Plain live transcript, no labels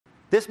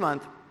This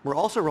month, we're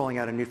also rolling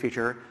out a new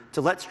feature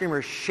to let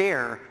streamers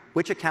share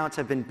which accounts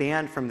have been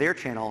banned from their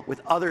channel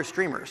with other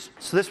streamers.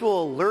 So this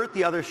will alert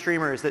the other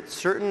streamers that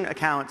certain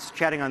accounts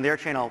chatting on their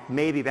channel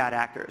may be bad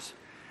actors.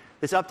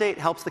 This update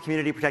helps the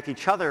community protect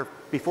each other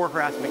before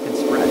harassment can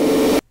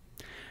spread.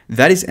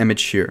 That is Emmett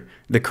Shear,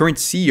 the current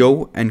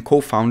CEO and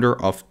co-founder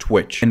of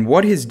Twitch. And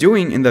what he's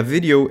doing in the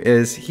video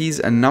is he's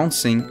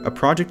announcing a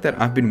project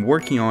that I've been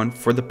working on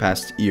for the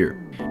past year.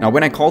 Now,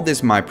 when I called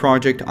this my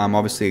project, I'm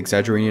obviously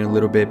exaggerating a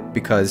little bit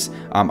because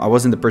I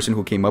wasn't the person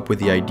who came up with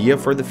the idea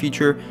for the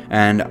feature,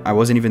 and I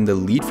wasn't even the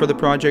lead for the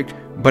project,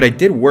 but I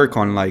did work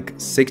on like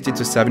 60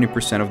 to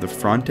 70% of the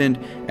front end,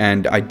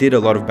 and I did a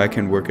lot of back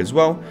end work as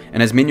well.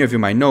 And as many of you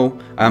might know,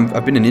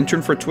 I've been an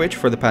intern for Twitch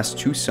for the past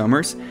 2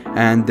 summers,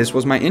 and this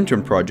was my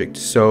intern project.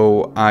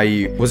 So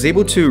I was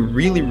able to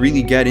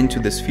really get into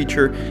this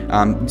feature,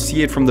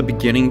 see it from the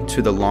beginning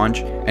to the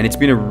launch, and it's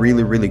been a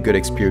really good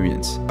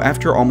experience.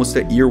 After almost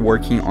a year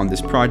working on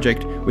this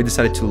project, we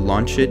decided to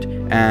launch it,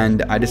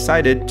 and I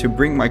decided to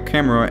bring my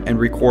camera and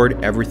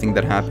record everything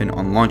that happened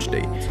on launch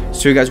day.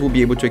 So you guys will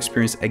be able to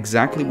experience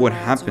exactly what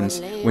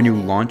happens when you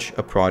launch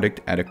a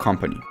product at a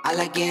company. I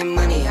like getting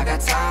money, I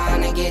got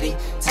time to get it.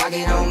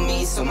 Target on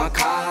me, so my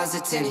car's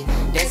a tenant.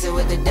 Dancing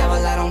with the devil,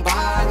 I don't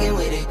bargain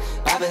with it.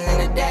 Bobbing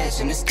in the dash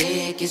and the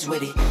stick is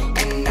with it.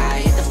 And I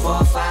hit the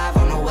 4-5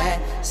 on the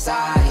west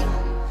side.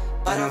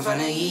 But I'm from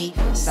the east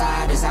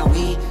side, this how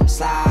we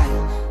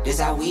slide. This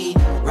how we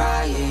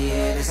ride,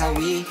 yeah, this how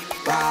we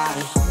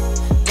ride.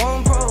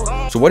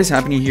 So what is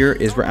happening here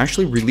is we're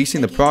actually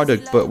releasing the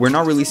product, but we're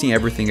not releasing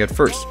everything at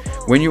first.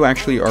 When you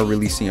actually are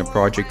releasing a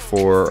project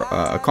for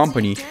a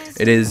company,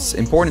 it is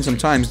important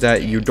sometimes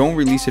that you don't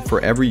release it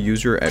for every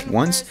user at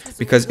once,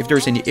 because if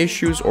there's any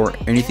issues or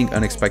anything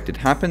unexpected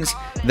happens,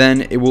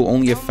 then it will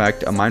only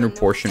affect a minor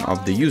portion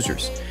of the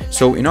users.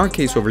 So in our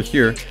case over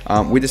here,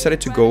 we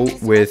decided to go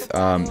with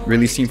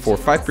releasing for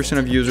 5%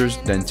 of users,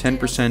 then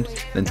 10%,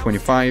 then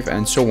 25%,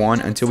 and so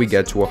on until we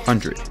get to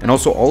 100. And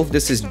also all of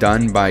this is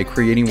done by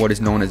creating what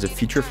is known as a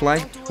feature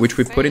flag, which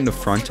we put in the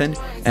front end,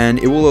 and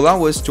it will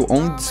allow us to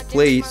only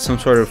display some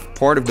sort of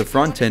part of the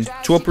front end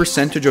to a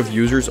percentage of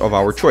users of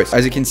our choice.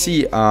 As you can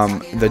see,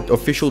 the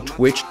official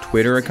Twitch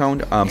Twitter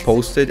account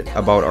posted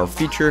about our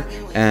feature,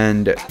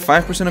 and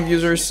 5% of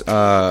users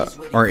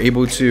are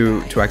able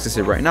to access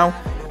it right now.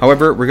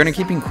 However, we're going to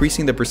keep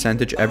increasing the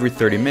percentage every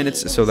 30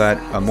 minutes so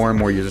that more and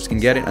more users can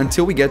get it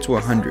until we get to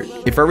 100.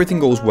 If everything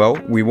goes well,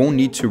 we won't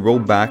need to roll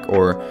back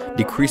or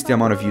decrease the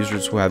amount of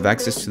users who have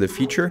access to the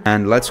feature,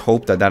 and let's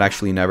hope that that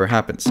actually never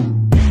happens.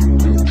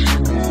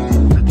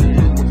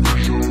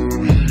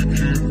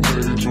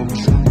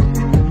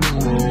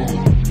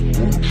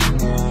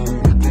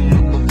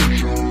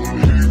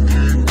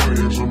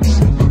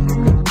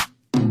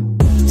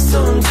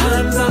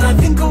 Sometimes all I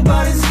think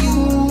about is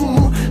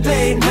you.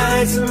 Late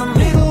nights in the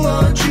middle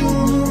of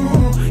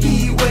June.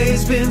 Heat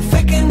waves been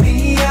faking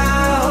me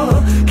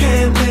out.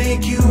 Can't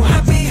make you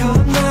happier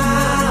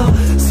now.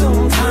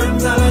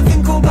 Sometimes all I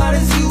think about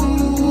is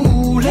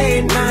you.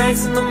 Late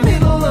nights in the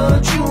middle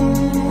of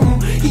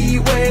June. Heat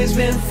waves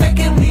been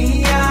faking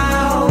me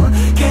out.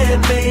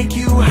 Can't make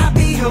you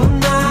happier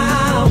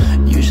now.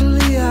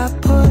 Usually I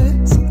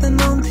put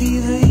something on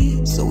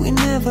TV, so we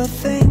never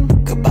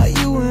think about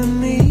you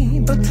and me.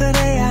 But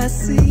today I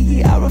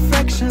see our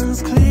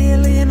reflections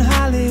clearly in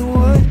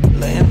Hollywood,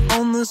 laying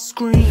on the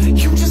screen.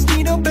 You just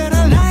need a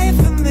better life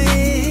than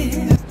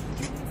this.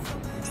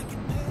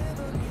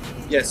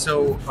 Yeah,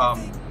 so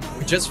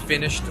we just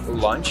finished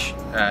lunch,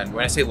 and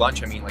when I say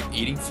lunch, I mean like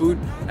eating food,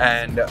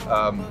 and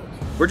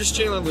we're just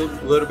chilling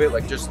a little bit,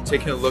 like just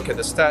taking a look at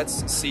the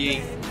stats,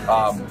 seeing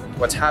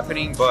what's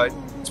happening. But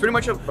it's pretty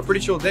much a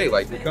pretty chill day.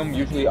 Like we come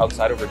usually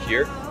outside over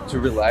here to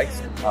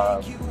relax.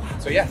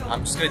 So yeah,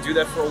 I'm just gonna do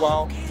that for a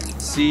while,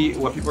 see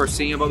what people are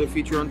saying about the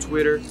feature on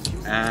Twitter,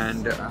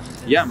 and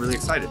yeah, I'm really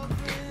excited.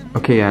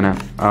 Okay, Anna.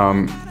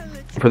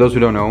 For those who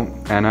don't know,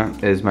 Anna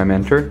is my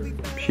mentor.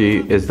 She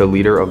is the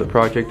leader of the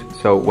project.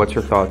 So what's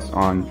your thoughts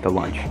on the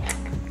launch? I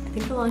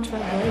think the launch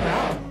went really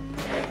well.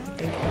 I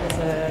think it was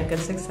a good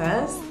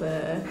success.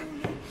 The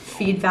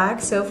feedback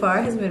so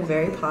far has been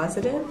very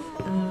positive,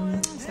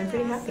 so I'm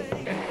pretty happy.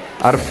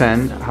 Out of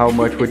 10, how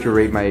much would you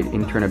rate my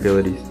intern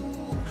abilities?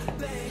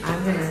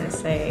 I'm gonna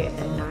say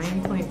a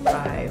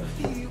 9.5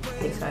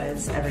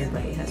 because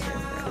everybody has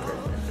room for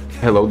improvement.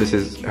 Hello, this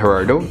is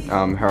Gerardo.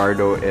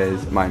 Gerardo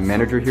is my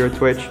manager here at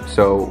Twitch.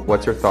 So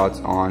what's your thoughts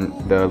on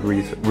the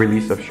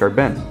release of Sharp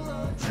Bands?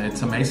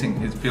 It's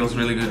amazing. It feels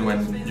really good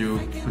when you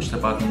push the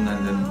button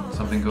and then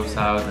something goes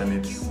out and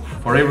it's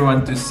for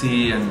everyone to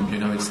see, and you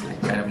know it's like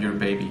kind of your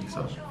baby.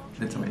 So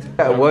it's amazing.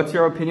 What's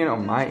your opinion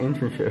on my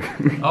internship?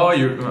 Oh,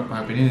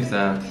 my opinion is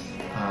that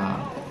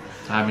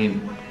I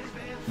mean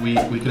we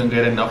couldn't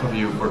get enough of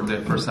you for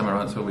the first time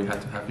around, so we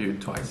had to have you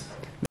twice.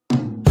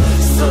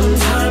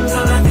 Sometimes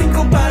all I think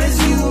about is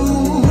you.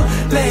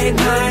 Late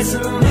nights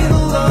in the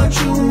middle of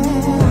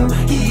June.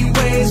 Heat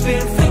waves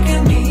been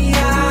faking me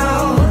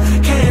out.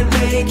 Can't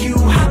make you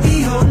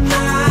happier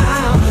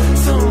now.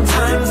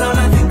 Sometimes all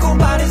I think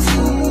about is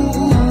you.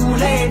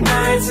 Late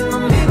nights in the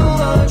middle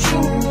of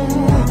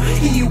June.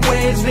 He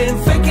waves been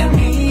faking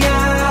me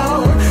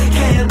out.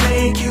 Can't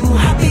make you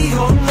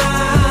happier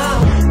now.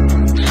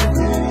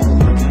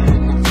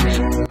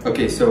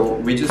 Okay, so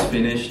we just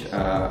finished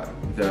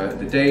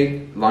the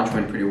day. Launch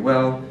went pretty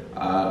well.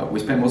 We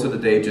spent most of the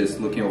day just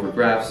looking over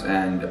graphs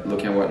and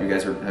looking at what you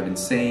guys have been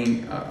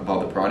saying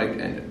about the product,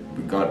 and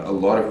we got a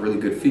lot of really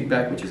good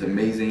feedback, which is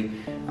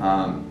amazing.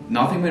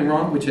 Nothing went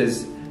wrong, which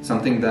is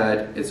something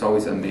that it's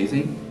always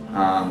amazing.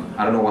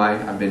 I don't know why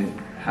I've been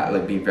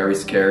being very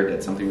scared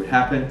that something would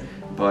happen,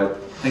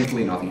 but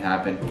thankfully nothing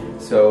happened.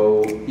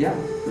 So yeah,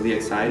 really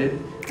excited,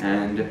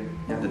 and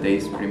yeah, the day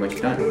is pretty much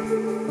done.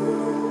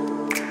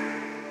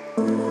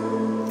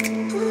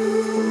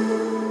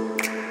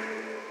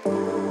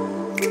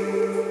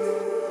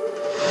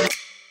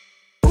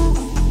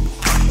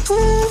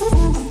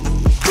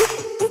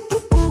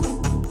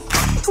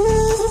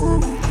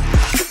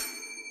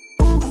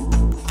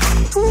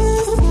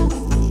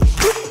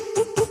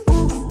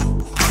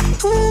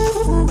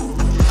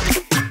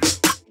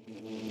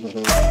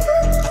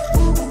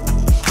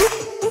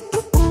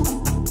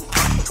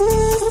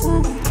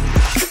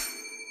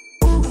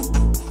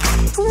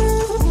 Ooh.